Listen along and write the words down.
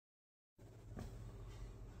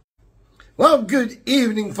Well, good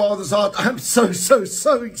evening, Father's Heart. I'm so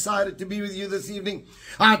excited to be with you this evening.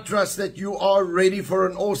 I trust that you are ready for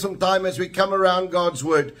an awesome time as we come around God's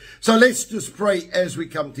Word. So let's just pray as we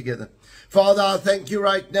come together. Father, I thank you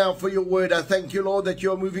right now for your Word. I thank you, Lord, that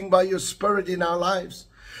you are moving by your Spirit in our lives.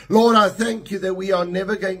 Lord, I thank you that we are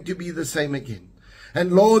never going to be the same again.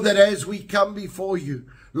 And Lord, that as we come before you,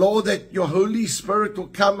 Lord, that your Holy Spirit will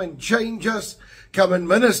come and change us, come and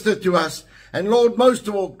minister to us. And Lord, most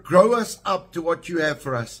of all, grow us up to what you have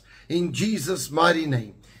for us. In Jesus' mighty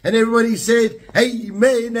name. And everybody said,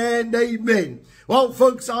 amen and amen. Well,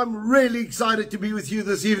 folks, I'm really excited to be with you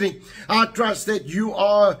this evening. I trust that you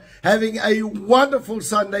are having a wonderful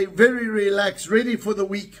Sunday, very relaxed, ready for the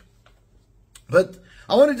week. But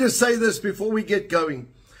I want to just say this before we get going.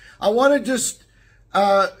 I want to just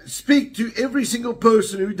speak to every single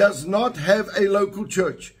person who does not have a local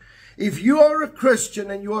church. If you are a Christian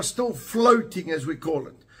and you are still floating, as we call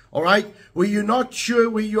it, all right, where you're not sure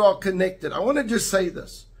where you are connected, I want to just say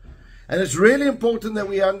this. And it's really important that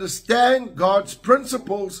we understand God's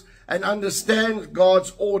principles and understand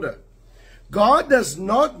God's order. God does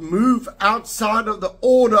not move outside of the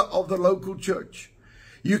order of the local church.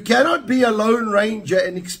 You cannot be a lone ranger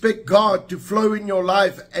and expect God to flow in your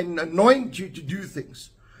life and anoint you to do things.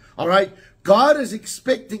 All right. God is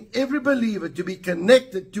expecting every believer to be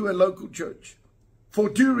connected to a local church for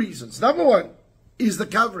two reasons. Number one is the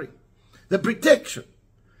covering, the protection.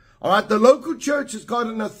 All right. The local church has got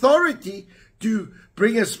an authority to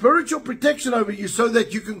bring a spiritual protection over you so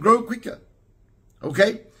that you can grow quicker.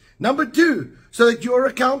 Okay. Number two, so that you're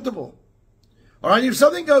accountable. All right. If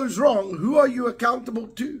something goes wrong, who are you accountable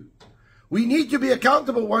to? We need to be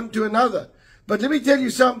accountable one to another. But let me tell you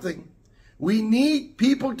something. We need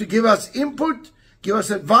people to give us input, give us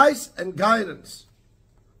advice and guidance.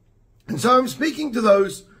 And so I'm speaking to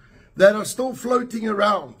those that are still floating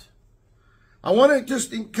around. I want to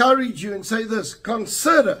just encourage you and say this.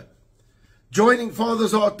 Consider joining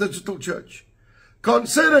Father's Heart Digital Church.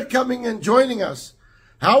 Consider coming and joining us.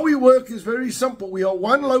 How we work is very simple. We are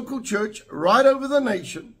one local church right over the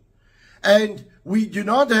nation. And we do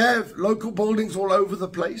not have local buildings all over the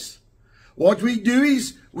place. What we do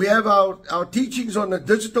is we have our teachings on a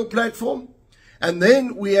digital platform, and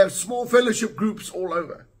then we have small fellowship groups all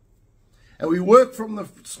over. And we work from the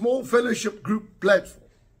small fellowship group platform.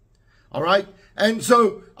 All right? And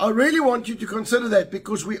so I really want you to consider that,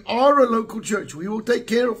 because we are a local church. We will take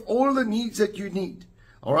care of all the needs that you need.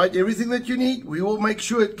 All right? Everything that you need, we will make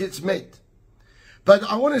sure it gets met. But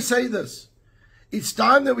I want to say this. It's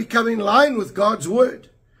time that we come in line with God's word.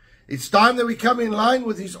 It's time that we come in line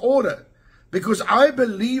with his order. Because I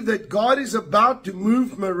believe that God is about to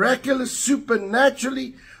move miraculous,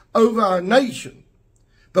 supernaturally over our nation.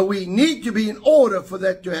 But we need to be in order for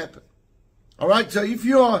that to happen. All right, so if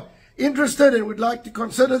you are interested and would like to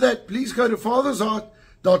consider that, please go to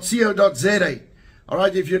fathersheart.co.za. All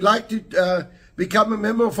right, if you'd like to become a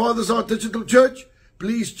member of Father's Heart Digital Church,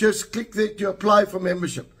 please just click there to apply for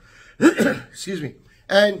membership. Excuse me.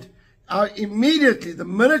 And immediately, the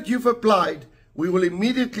minute you've applied, we will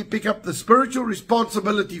immediately pick up the spiritual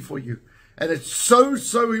responsibility for you. And it's so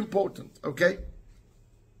important, okay?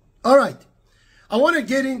 All right. I want to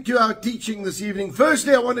get into our teaching this evening.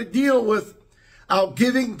 Firstly, I want to deal with our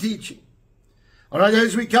giving teaching. All right,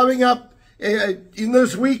 as we're coming up in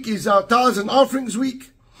this week is our tithes and offerings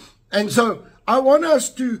week. And so I want us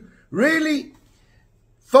to really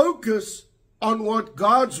focus on what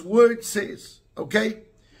God's word says, okay?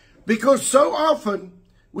 Because so often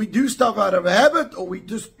we do stuff out of habit, or we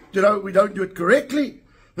just, we don't do it correctly.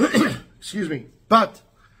 Excuse me. But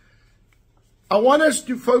I want us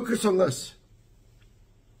to focus on this.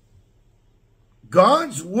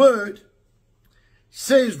 God's word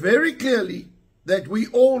says very clearly that we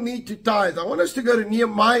all need to tithe. I want us to go to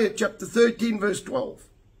Nehemiah chapter 13, verse 12.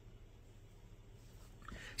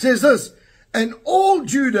 It says this, and all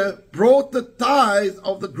Judah brought the tithe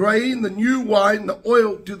of the grain, the new wine, the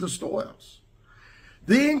oil to the storehouse.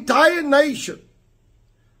 The entire nation,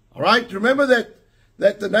 all right, remember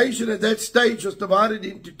that the nation at that stage was divided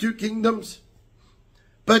into two kingdoms.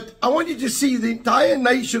 But I want you to see the entire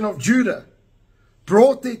nation of Judah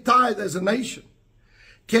brought their tithe as a nation.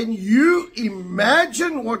 Can you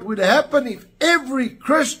imagine what would happen if every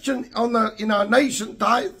Christian in our nation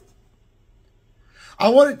tithed? I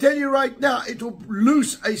want to tell you right now, it will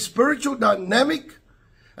lose a spiritual dynamic.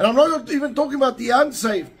 And I'm not even talking about the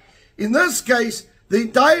unsaved. In this case, the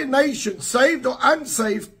entire nation, saved or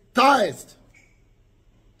unsaved, tithed.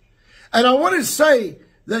 And I want to say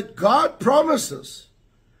that God promises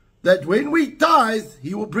that when we tithe,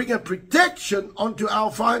 he will bring a protection onto our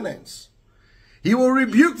finance. He will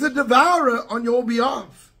rebuke the devourer on your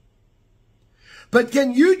behalf. But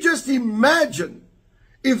can you just imagine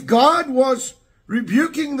if God was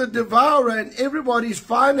rebuking the devourer and everybody's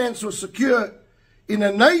finance was secure in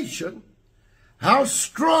a nation, how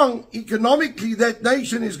strong economically that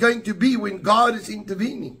nation is going to be when God is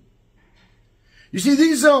intervening? You see,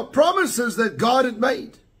 these are promises that God had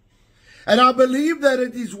made. And I believe that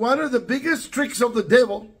it is one of the biggest tricks of the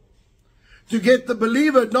devil to get the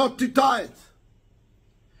believer not to tithe.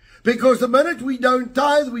 Because the minute we don't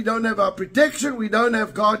tithe, we don't have our protection, we don't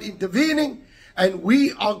have God intervening, and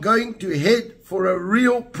we are going to head for a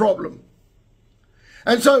real problem.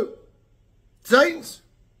 And so, saints,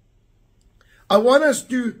 I want us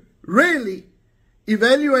to really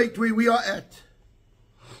evaluate where we are at.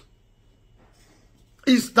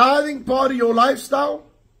 Is tithing part of your lifestyle?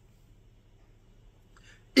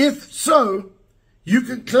 If so, you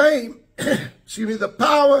can claim excuse me, the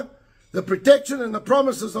power, the protection, and the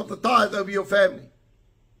promises of the tithe over your family.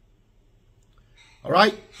 All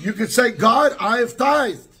right? You can say, God, I have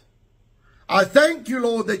tithed. I thank you,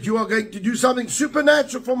 Lord, that you are going to do something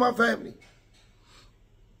supernatural for my family.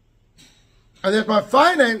 And that my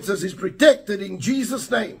finances is protected in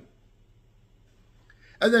Jesus' name.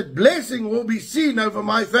 And that blessing will be seen over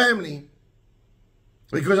my family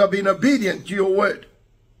because I've been obedient to your word.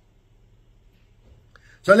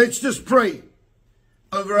 So let's just pray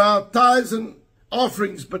over our tithes and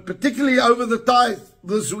offerings, but particularly over the tithe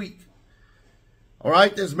this week. All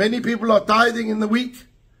right, as many people are tithing in the week,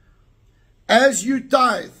 as you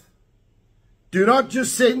tithe, do not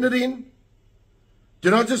just send it in.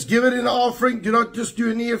 Do not just give it in an offering. Do not just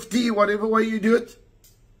do an EFT, whatever way you do it.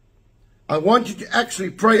 I want you to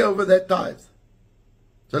actually pray over that tithe.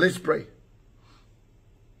 So let's pray.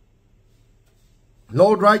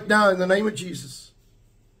 Lord, right now, in the name of Jesus,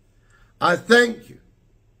 I thank you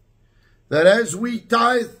that as we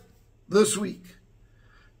tithe this week,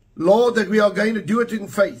 Lord, that we are going to do it in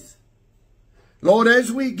faith. Lord,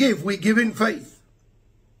 as we give in faith.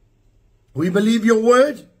 We believe your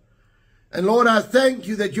word. And Lord, I thank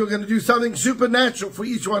you that you're going to do something supernatural for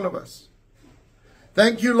each one of us.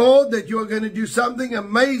 Thank you, Lord, that you're going to do something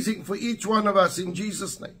amazing for each one of us in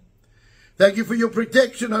Jesus' name. Thank you for your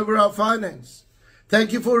protection over our finance.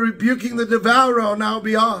 Thank you for rebuking the devourer on our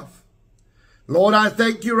behalf. Lord, I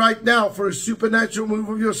thank you right now for a supernatural move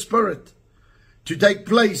of your spirit to take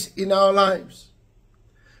place in our lives.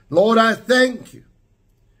 Lord, I thank you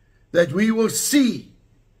that we will see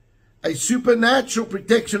a supernatural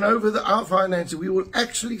protection over our finances. We will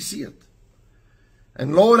actually see it.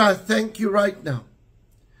 And Lord, I thank you right now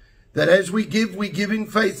that as we give in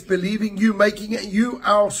faith, believing you, making you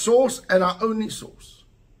our source and our only source.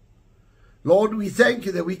 Lord, we thank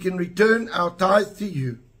you that we can return our tithe to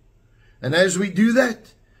you. And as we do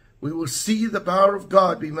that, we will see the power of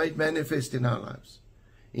God be made manifest in our lives.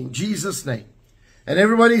 In Jesus' name. And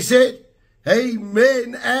everybody said,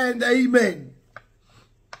 amen and amen.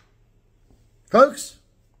 Folks,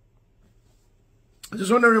 I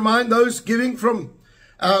just want to remind those giving from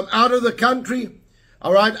out of the country,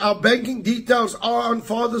 all right, our banking details are on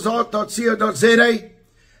fathersheart.co.za.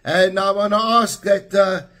 And I want to ask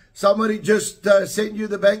that somebody just send you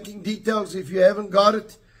the banking details if you haven't got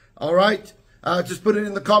it. All right, just put it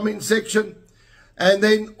in the comment section. And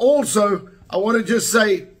then also, I want to just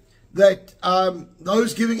say that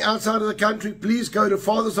those giving outside of the country, please go to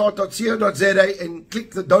fathersheart.co.za and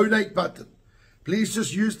click the donate button. Please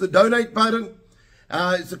just use the donate button.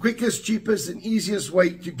 It's the quickest, cheapest, and easiest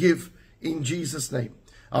way to give in Jesus' name.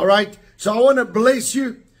 All right, so I want to bless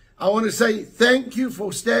you. I want to say thank you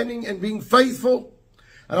for standing and being faithful.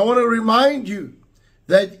 And I want to remind you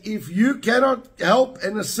that if you cannot help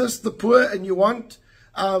and assist the poor and you want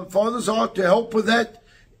Father's Heart to help with that,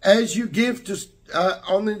 as you give, just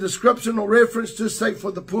on the description or reference, just say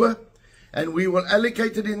for the poor, and we will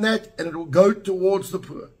allocate it in that, and it will go towards the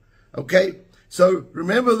poor. Okay? So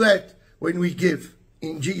remember that when we give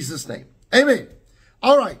in Jesus' name. Amen.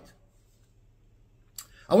 All right.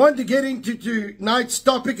 I want to get into tonight's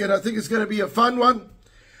topic, and I think it's going to be a fun one.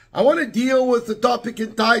 I want to deal with the topic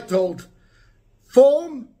entitled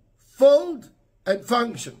Form, Fold, and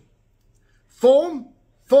Function. Form,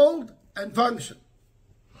 Fold, and Function.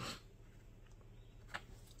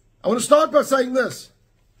 I want to start by saying this.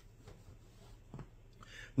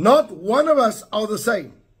 Not one of us are the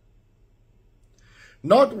same.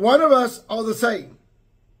 Not one of us are the same.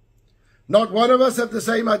 Not one of us have the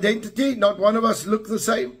same identity. Not one of us look the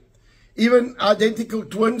same. Even identical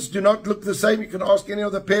twins do not look the same. You can ask any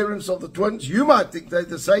of the parents of the twins. You might think they're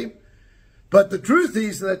the same. But the truth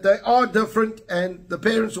is that they are different, and the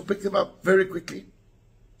parents will pick them up very quickly.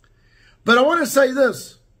 But I want to say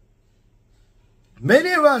this.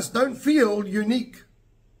 Many of us don't feel unique.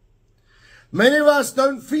 Many of us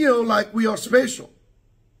don't feel like we are special.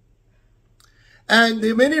 And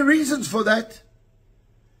there are many reasons for that.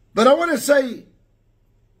 But I want to say,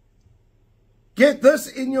 get this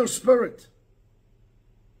in your spirit.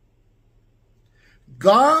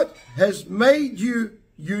 God has made you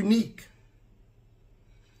unique.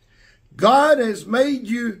 God has made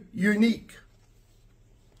you unique.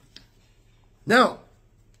 Now,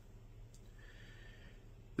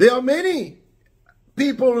 there are many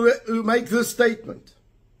people who make this statement.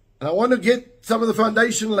 And I want to get some of the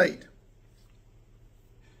foundation laid.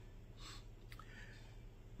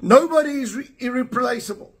 Nobody is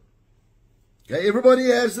irreplaceable. Okay, everybody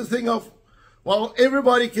has the thing of, well,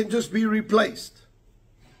 everybody can just be replaced.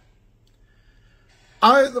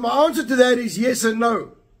 My answer to that is yes and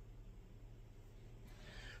no.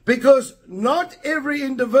 Because not every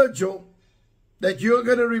individual that you're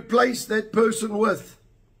going to replace that person with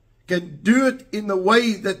can do it in the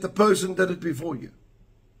way that the person did it before you.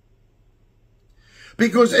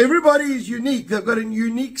 Because everybody is unique. They've got a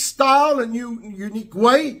unique style, a unique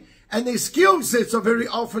way, and their skill sets are very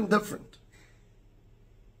often different.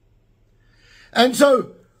 And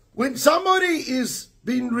so, when somebody is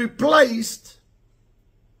being replaced,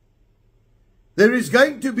 there is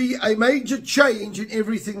going to be a major change in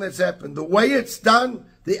everything that's happened. The way it's done,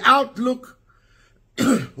 the outlook.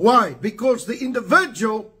 Why? Because the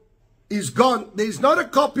individual is gone. There's not a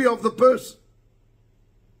copy of the person.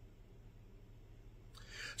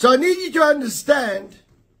 So I need you to understand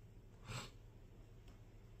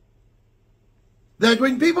that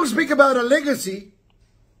when people speak about a legacy,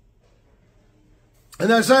 and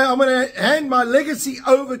they say, I'm going to hand my legacy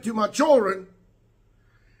over to my children,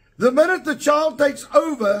 the minute the child takes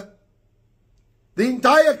over, the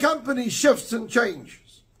entire company shifts and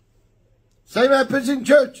changes. Same happens in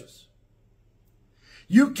churches.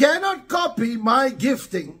 You cannot copy my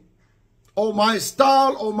gifting or my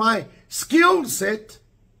style or my skill set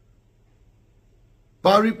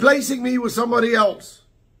by replacing me with somebody else.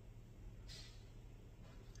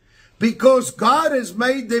 Because God has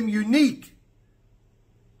made them unique.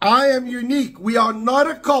 I am unique. We are not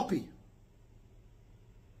a copy.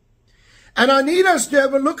 And I need us to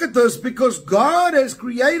have a look at this because God has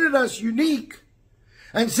created us unique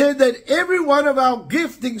and said that every one of our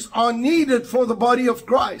giftings are needed for the body of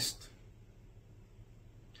Christ.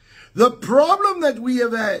 The problem that we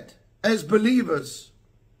have had as believers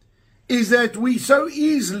is that we so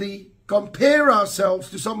easily compare ourselves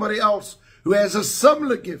to somebody else who has a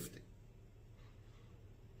similar gifting.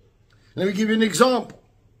 Let me give you an example.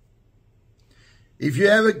 If you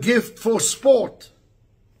have a gift for sport,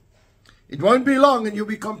 it won't be long and you'll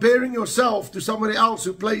be comparing yourself to somebody else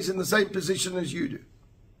who plays in the same position as you do.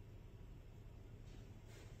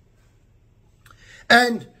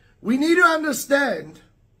 And we need to understand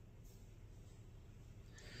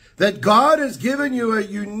that God has given you a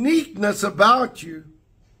uniqueness about you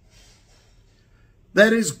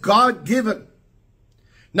that is God-given.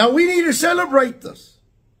 Now we need to celebrate this.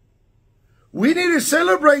 We need to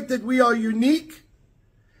celebrate that we are unique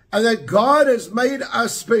and that God has made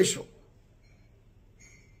us special.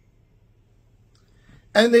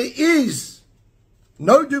 And there is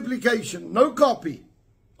no duplication, no copy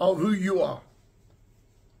of who you are.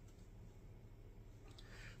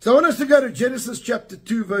 So I want us to go to Genesis chapter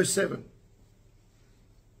 2, verse 7.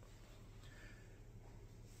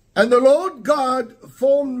 And the Lord God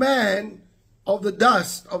formed man of the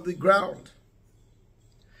dust of the ground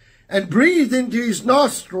and breathed into his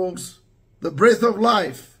nostrils the breath of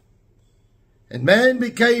life, and man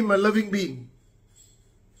became a living being.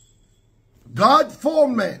 God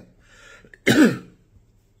formed man.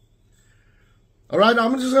 All right,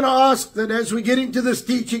 I'm just going to ask that as we get into this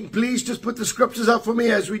teaching, please just put the scriptures up for me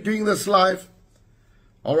as we're doing this live.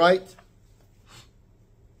 All right.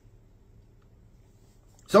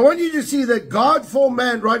 So I want you to see that God formed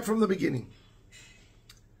man right from the beginning.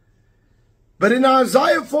 But in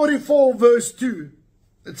Isaiah 44 verse 2,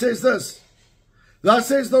 it says this. Thus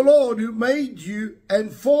says the Lord who made you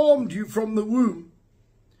and formed you from the womb,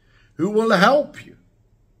 who will help you.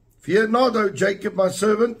 Fear not, O Jacob, my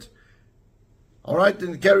servant. All right,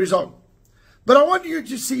 and it carries on. But I want you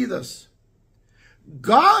to see this.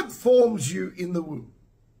 God forms you in the womb.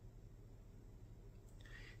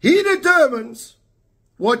 He determines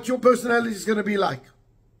what your personality is going to be like.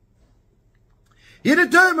 He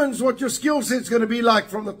determines what your skill set is going to be like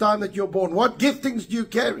from the time that you're born. What giftings do you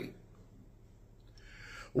carry?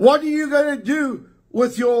 What are you going to do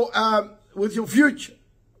with your future?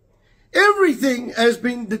 Everything has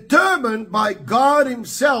been determined by God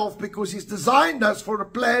himself because he's designed us for a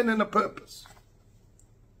plan and a purpose.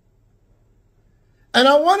 And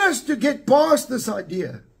I want us to get past this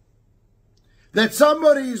idea that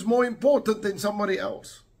somebody is more important than somebody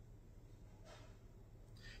else.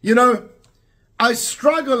 You know, I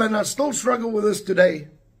struggle, and I still struggle with this today,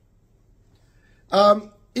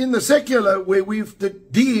 in the secular, where we've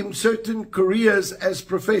deemed certain careers as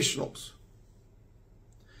professionals.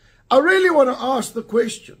 I really want to ask the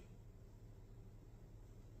question,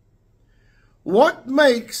 what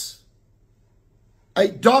makes a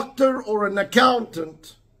doctor or an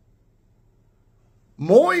accountant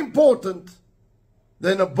more important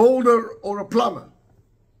than a builder or a plumber?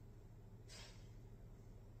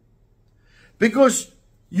 Because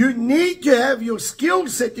you need to have your skill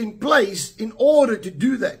set in place in order to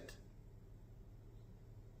do that.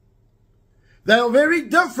 They are very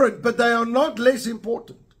different, but they are not less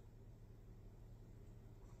important.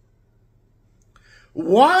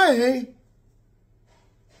 Why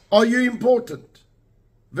are you important?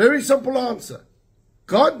 Very simple answer.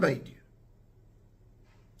 God made you.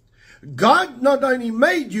 God not only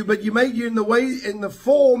made you, but He made you in the way, in the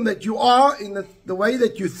form that you are, in the way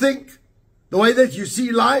that you think, the way that you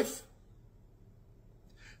see life,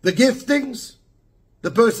 the giftings,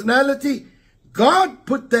 the personality. God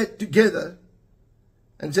put that together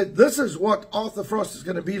and said, this is what Arthur Frost is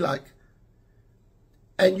going to be like.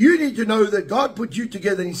 And you need to know that God put you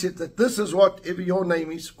together and He said that this is whatever your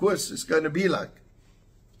name is, of course, is going to be like.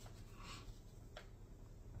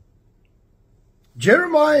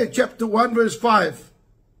 Jeremiah chapter 1 verse 5.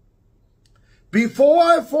 Before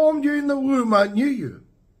I formed you in the womb, I knew you.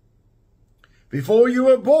 Before you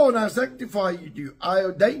were born, I sanctified you. I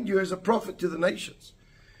ordained you as a prophet to the nations.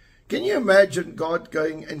 Can you imagine God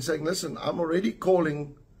going and saying, listen, I'm already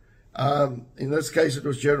calling, in this case it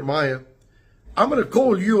was Jeremiah, I'm going to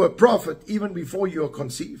call you a prophet even before you are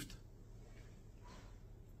conceived.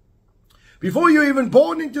 Before you're even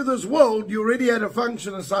born into this world, you already had a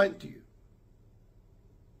function assigned to you.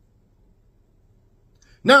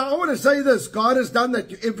 Now, I want to say this. God has done that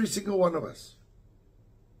to every single one of us.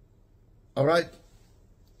 All right?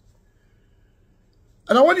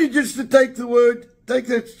 And I want you just to take the word, take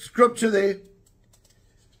that scripture there.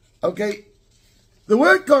 Okay? The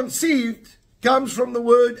word conceived comes from the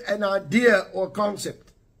word an idea or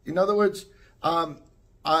concept. In other words, I'm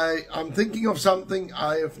thinking of something.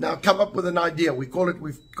 I have now come up with an idea. We call it,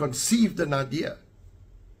 we've conceived an idea.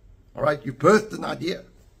 All right? You birthed an idea.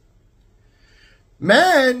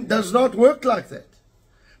 Man does not work like that.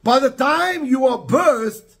 By the time you are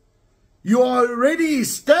birthed, you are already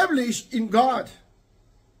established in God.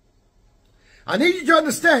 I need you to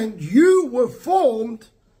understand, you were formed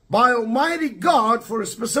by Almighty God for a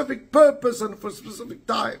specific purpose and for a specific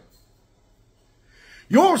time.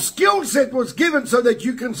 Your skill set was given so that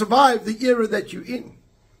you can survive the era that you're in.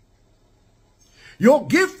 Your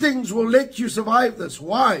giftings will let you survive this.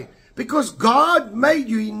 Why? Because God made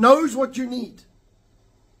you. He knows what you need.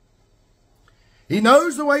 He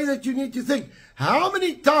knows the way that you need to think. How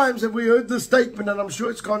many times have we heard this statement, and I'm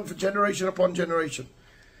sure it's gone for generation upon generation,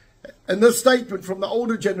 and this statement from the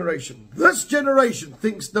older generation, this generation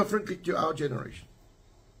thinks differently to our generation.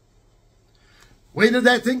 Where did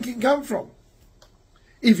that thinking come from?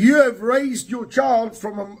 If you have raised your child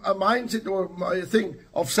from a mindset or a thing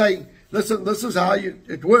of saying, listen, this is how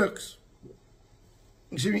it works.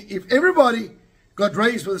 If everybody got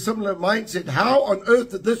raised with a similar mindset, how on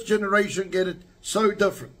earth did this generation get it so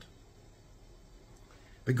different?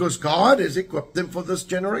 Because God has equipped them for this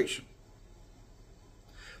generation.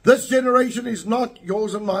 This generation is not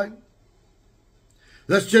yours and mine.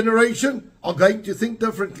 This generation are going to think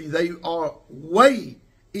differently. They are way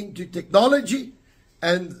into technology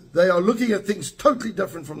and they are looking at things totally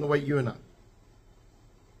different from the way you and I.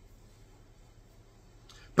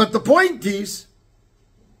 But the point is,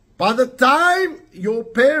 by the time your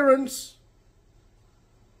parents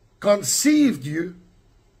conceived you,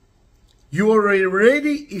 you were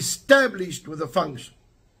already established with a function.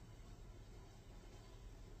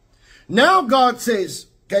 Now God says,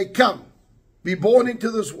 okay, come, be born into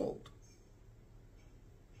this world.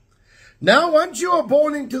 Now once you are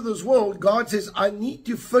born into this world, God says, I need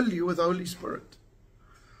to fill you with the Holy Spirit.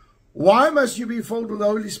 Why must you be filled with the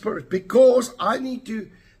Holy Spirit? Because I need to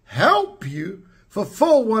help you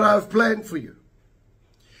fulfill what I've planned for you.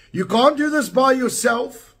 You can't do this by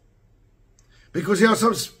yourself, because there are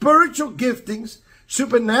some spiritual giftings,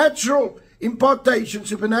 supernatural impartation,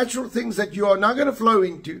 supernatural things that you are not going to flow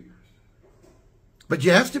into. But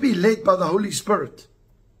you have to be led by the Holy Spirit.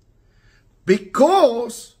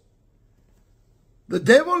 Because the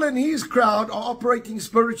devil and his crowd are operating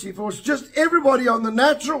spiritually. If it was just everybody on the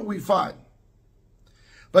natural, we're fine.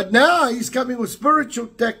 But now he's coming with spiritual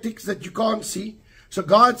tactics that you can't see. So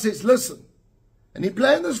God says, listen, and he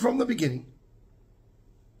planned this from the beginning.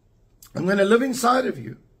 I'm going to live inside of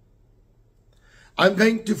you. I'm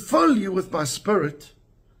going to fill you with my Spirit,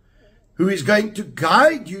 who is going to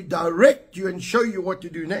guide you, direct you, and show you what to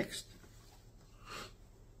do next.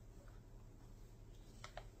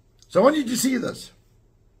 So I want you to see this.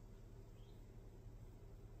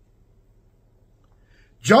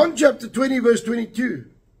 John chapter 20, verse 22.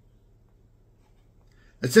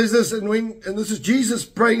 It says this, and this is Jesus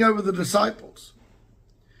praying over the disciples.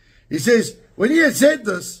 He says, when he had said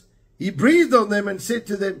this, he breathed on them and said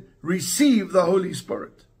to them, receive the Holy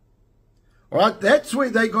Spirit. All right, that's where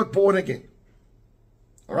they got born again.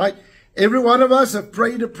 All right, every one of us have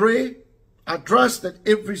prayed a prayer. I trust that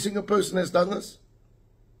every single person has done this.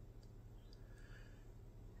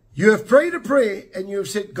 You have prayed a prayer and you have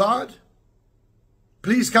said, God,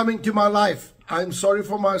 please come into my life. I'm sorry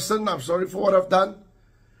for my sin. I'm sorry for what I've done.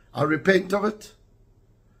 I repent of it.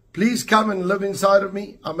 Please come and live inside of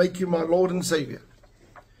me. I make you my Lord and Savior.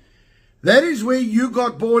 That is where you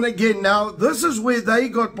got born again. Now, this is where they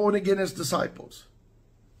got born again as disciples.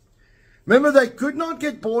 Remember, they could not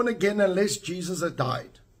get born again unless Jesus had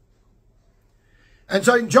died. And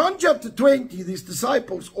so in John chapter 20, these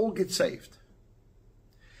disciples all get saved.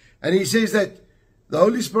 And he says that the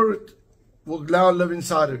Holy Spirit will now live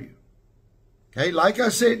inside of you. Okay, like I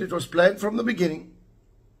said, it was planned from the beginning.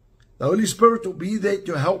 The Holy Spirit will be there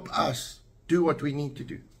to help us do what we need to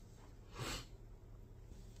do.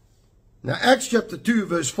 Now, Acts chapter 2,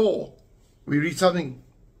 verse 4, we read something.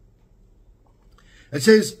 It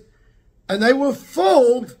says, and they were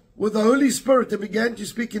filled with the Holy Spirit and began to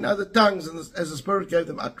speak in other tongues as the Spirit gave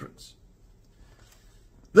them utterance.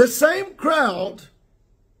 The same crowd,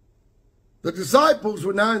 the disciples,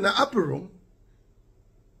 were now in the upper room.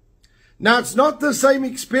 Now, it's not the same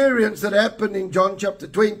experience that happened in John chapter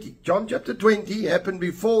 20. John chapter 20 happened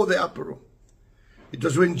before the upper room. It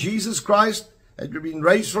was when Jesus Christ had been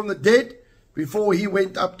raised from the dead before he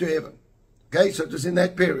went up to heaven. Okay, so it was in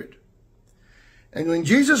that period. And when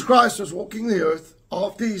Jesus Christ was walking the earth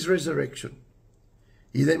after his resurrection,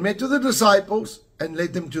 he then met with the disciples and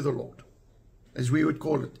led them to the Lord, as we would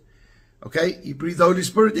call it. Okay, he breathed the Holy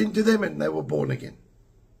Spirit into them and they were born again.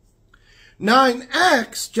 Now in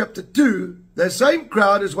Acts chapter 2, the same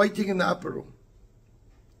crowd is waiting in the upper room.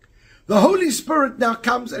 The Holy Spirit now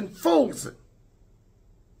comes and fills them.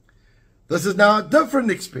 This is now a different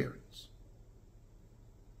experience.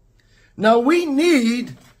 Now we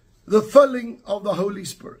need the filling of the Holy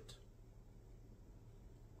Spirit.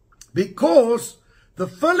 Because the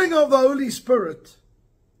filling of the Holy Spirit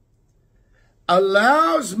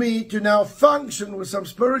allows me to now function with some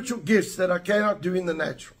spiritual gifts that I cannot do in the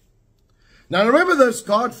natural. Now remember this,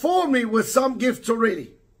 God formed me with some gifts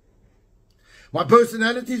already. My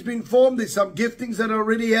personality has been formed. There's some giftings that I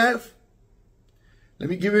already have. Let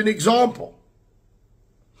me give you an example.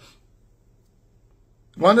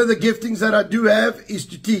 One of the giftings that I do have is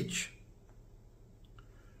to teach.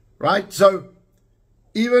 Right? So,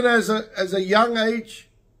 even as a young age,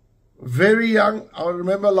 very young, I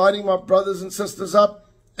remember lining my brothers and sisters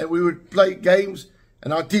up and we would play games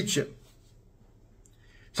and I'd teach them.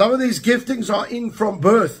 Some of these giftings are in from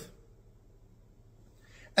birth.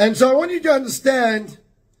 And so I want you to understand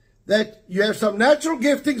that you have some natural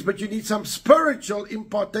giftings, but you need some spiritual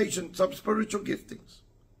impartation, some spiritual giftings.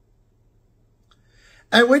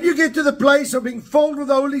 And when you get to the place of being filled with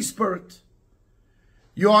the Holy Spirit,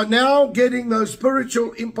 you are now getting those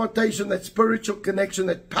spiritual impartation, that spiritual connection,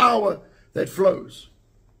 that power that flows.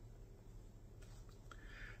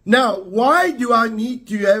 Now, why do I need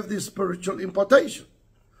to have this spiritual impartation?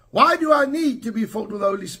 Why do I need to be filled with the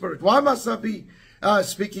Holy Spirit? Why must I be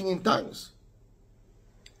speaking in tongues?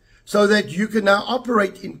 So that you can now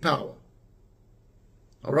operate in power.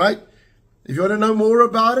 All right? If you want to know more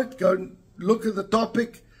about it, go and look at the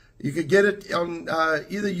topic. You can get it on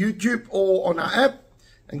either YouTube or on our app.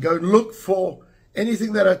 And go and look for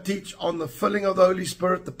anything that I teach on the filling of the Holy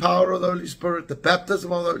Spirit, the power of the Holy Spirit, the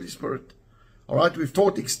baptism of the Holy Spirit. All right? We've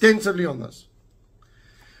taught extensively on this.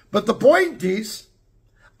 But the point is,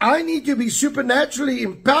 I need to be supernaturally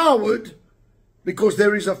empowered because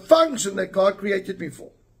there is a function that God created me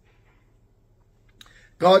for.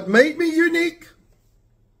 God made me unique.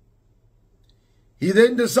 He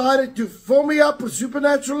then decided to fill me up with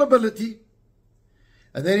supernatural ability.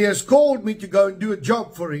 And then he has called me to go and do a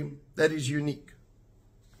job for him that is unique.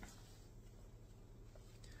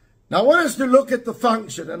 Now I want us to look at the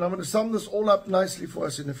function, and I'm going to sum this all up nicely for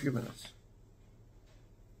us in a few minutes.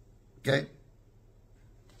 Okay?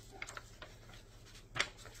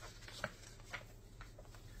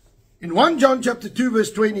 In 1 John chapter 2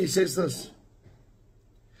 verse 20 he says this.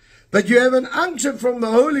 But you have an unction from the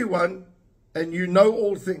Holy One, and you know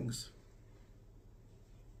all things.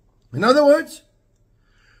 In other words,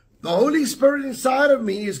 the Holy Spirit inside of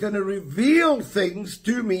me is going to reveal things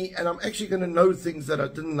to me, and I'm actually going to know things that I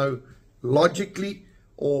didn't know logically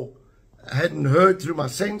or hadn't heard through my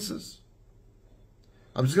senses.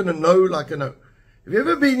 I'm just going to know like I know. Have you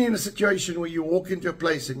ever been in a situation where you walk into a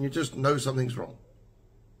place and you just know something's wrong?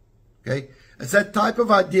 Okay? It's that type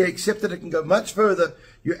of idea, except that it can go much further.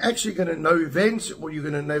 You're actually going to know events, or you're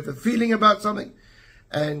going to have a feeling about something.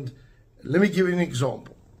 And let me give you an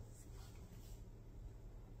example.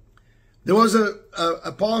 There was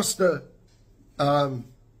a pastor,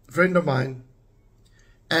 friend of mine,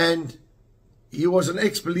 and he was an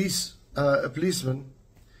ex-police, a policeman,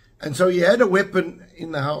 and so he had a weapon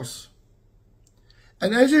in the house.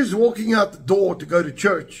 And as he was walking out the door to go to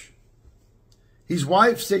church, his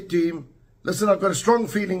wife said to him, listen, I've got a strong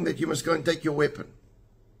feeling that you must go and take your weapon.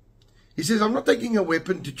 He says, I'm not taking a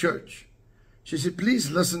weapon to church. She said,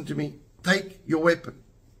 please listen to me. Take your weapon.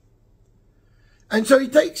 And so he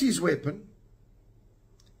takes his weapon.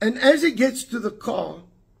 And as he gets to the car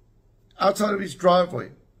outside of his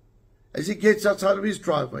driveway,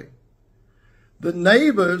 the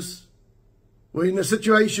neighbors were in a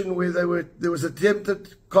situation where there was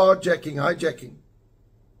attempted carjacking, hijacking.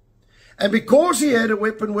 And because he had a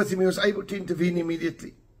weapon with him, he was able to intervene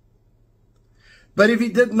immediately. But if he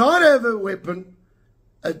did not have a weapon,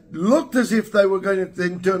 it looked as if they were going to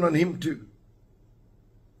then turn on him too.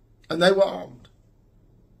 And they were armed.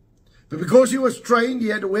 But because he was trained, he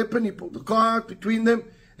had a weapon, he pulled the car out between them,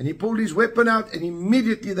 and he pulled his weapon out, and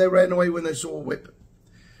immediately they ran away when they saw a weapon.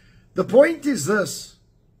 The point is this.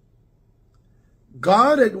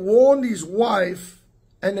 God had warned his wife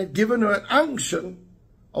and had given her an unction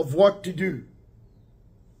of what to do.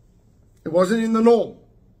 It wasn't in the norm.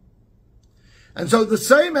 And so the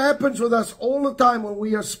same happens with us all the time. When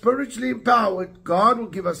we are spiritually empowered, God will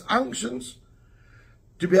give us unctions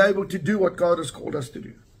to be able to do what God has called us to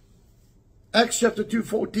do. Acts chapter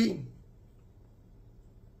 2:14.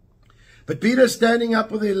 But Peter, standing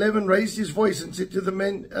up with the 11, raised his voice and said to the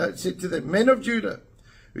men of Judah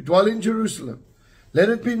who dwell in Jerusalem, let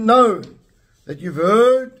it be known that you've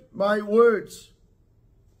heard my words.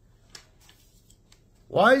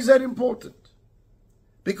 Why is that important?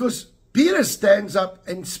 Because Peter stands up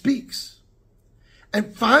and speaks.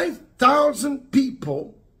 And 5,000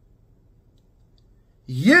 people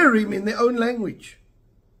hear him in their own language.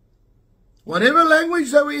 Whatever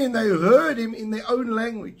language they were in, they heard him in their own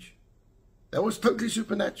language. That was totally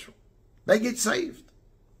supernatural. They get saved.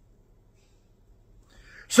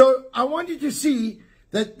 So I want you to see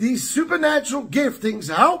that these supernatural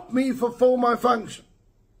giftings help me fulfill my function.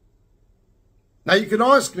 Now you can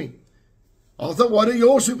ask me, Arthur, what are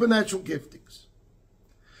your supernatural giftings?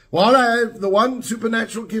 Well, I have the one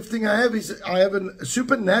supernatural gifting I have is I have a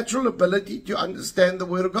supernatural ability to understand the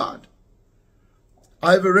Word of God.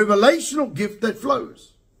 I have a revelational gift that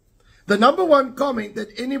flows. The number one comment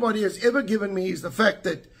that anybody has ever given me is the fact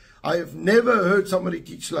that I have never heard somebody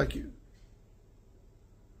teach like you.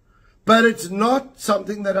 But it's not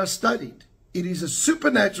something that I studied. It is a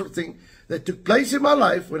supernatural thing that took place in my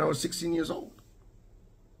life when I was 16 years old.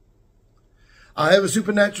 I have a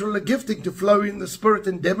supernatural gifting to flow in the Spirit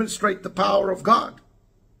and demonstrate the power of God.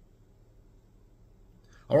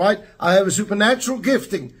 All right? I have a supernatural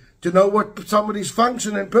gifting to know what somebody's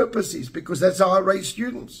function and purpose is, because that's how I raise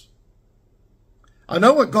students. I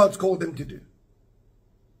know what God's called them to do.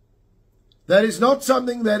 That is not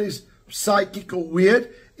something that is psychic or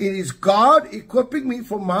weird. It is God equipping me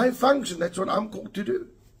for my function. That's what I'm called to do.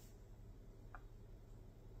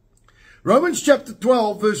 Romans chapter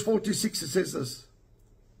 12, verse 46, it says this.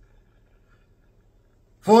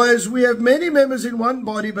 For as we have many members in one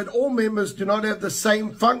body, but all members do not have the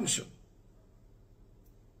same function.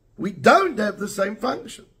 We don't have the same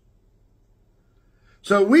function.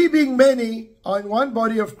 So we being many are in one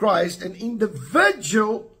body of Christ and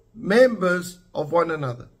individual members of one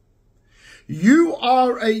another. You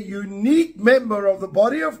are a unique member of the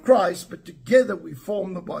body of Christ, but together we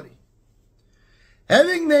form the body.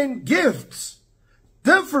 Having then gifts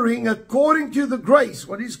differing according to the grace.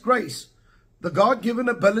 What is grace? The God-given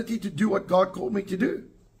ability to do what God called me to do.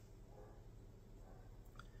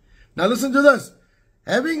 Now listen to this.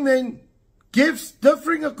 Having then gifts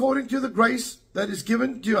differing according to the grace that is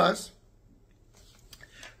given to us,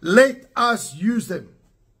 let us use them.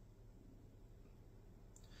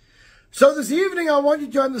 So this evening I want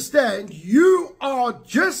you to understand you are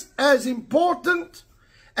just as important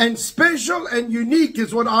and special and unique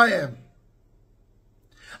as what I am.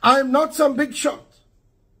 I am not some big shot.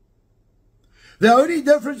 The only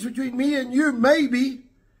difference between me and you maybe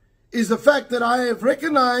is the fact that I have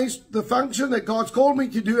recognized the function that God's called me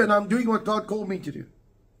to do, and I'm doing what God called me to do.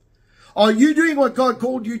 Are you doing what God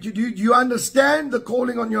called you to do? Do you understand the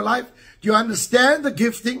calling on your life? Do you understand the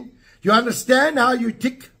gifting? Do you understand how you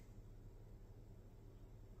tick?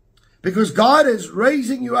 Because God is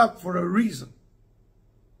raising you up for a reason.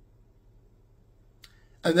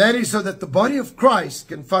 And that is so that the body of Christ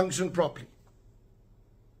can function properly.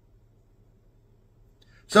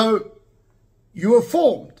 So, you are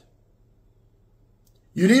formed.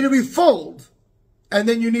 You need to be filled, and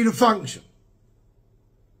then you need to function.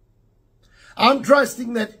 I'm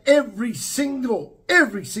trusting that every single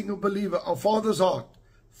believer of Father's heart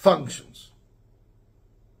functions.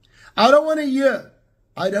 I don't want to hear,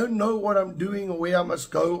 I don't know what I'm doing or where I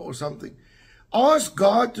must go or something. Ask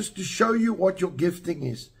God just to show you what your gifting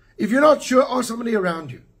is. If you're not sure, ask somebody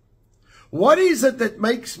around you. What is it that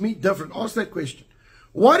makes me different? Ask that question.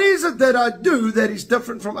 What is it that I do that is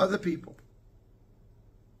different from other people?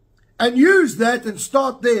 And use that and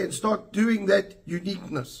start there and start doing that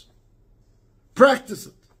uniqueness. Practice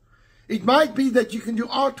it. It might be that you can do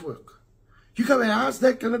artwork. You go, how's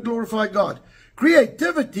that going to glorify God?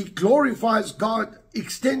 Creativity glorifies God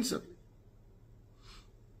extensively.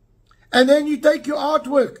 And then you take your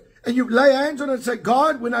artwork and you lay hands on it and say,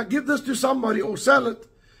 God, when I give this to somebody or sell it,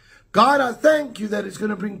 God, I thank you that it's going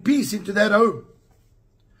to bring peace into that home.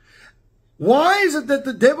 Why is it that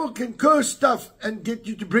the devil can curse stuff and get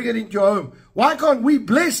you to bring it into your home? Why can't we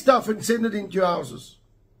bless stuff and send it into your houses?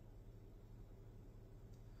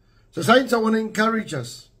 So saints, I want to encourage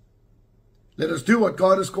us. Let us do what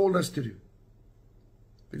God has called us to do.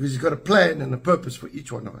 Because He's got a plan and a purpose for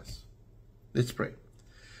each one of us. Let's pray.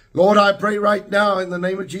 Lord, I pray right now in the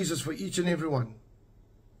name of Jesus for each and every one.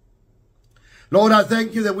 Lord, I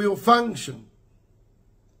thank you that we will function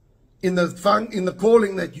in the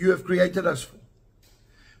calling that you have created us for.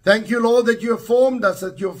 Thank you, Lord, that you have formed us,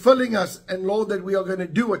 that you're filling us, and Lord, that we are going to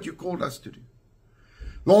do what you called us to do.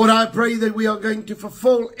 Lord, I pray that we are going to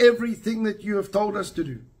fulfill everything that you have told us to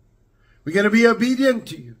do. We're going to be obedient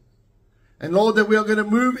to you. And Lord, that we are going to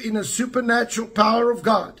move in a supernatural power of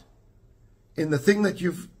God in the thing that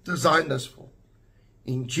you've designed us for.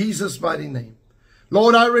 In Jesus' mighty name.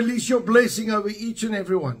 Lord, I release your blessing over each and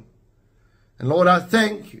every one. And Lord, I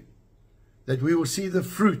thank you that we will see the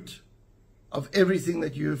fruit of everything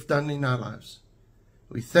that you have done in our lives.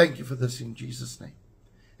 We thank you for this in Jesus' name.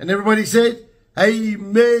 And everybody said,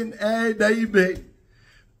 amen and amen.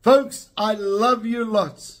 Folks, I love you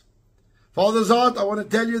lots. Father's heart, I want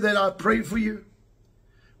to tell you that I pray for you.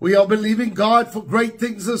 We are believing God for great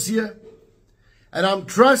things this year. And I'm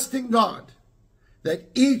trusting God that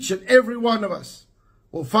each and every one of us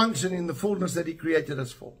will function in the fullness that He created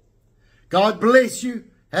us for. God bless you.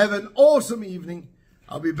 Have an awesome evening.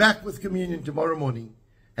 I'll be back with communion tomorrow morning.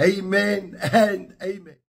 Amen and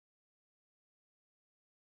amen.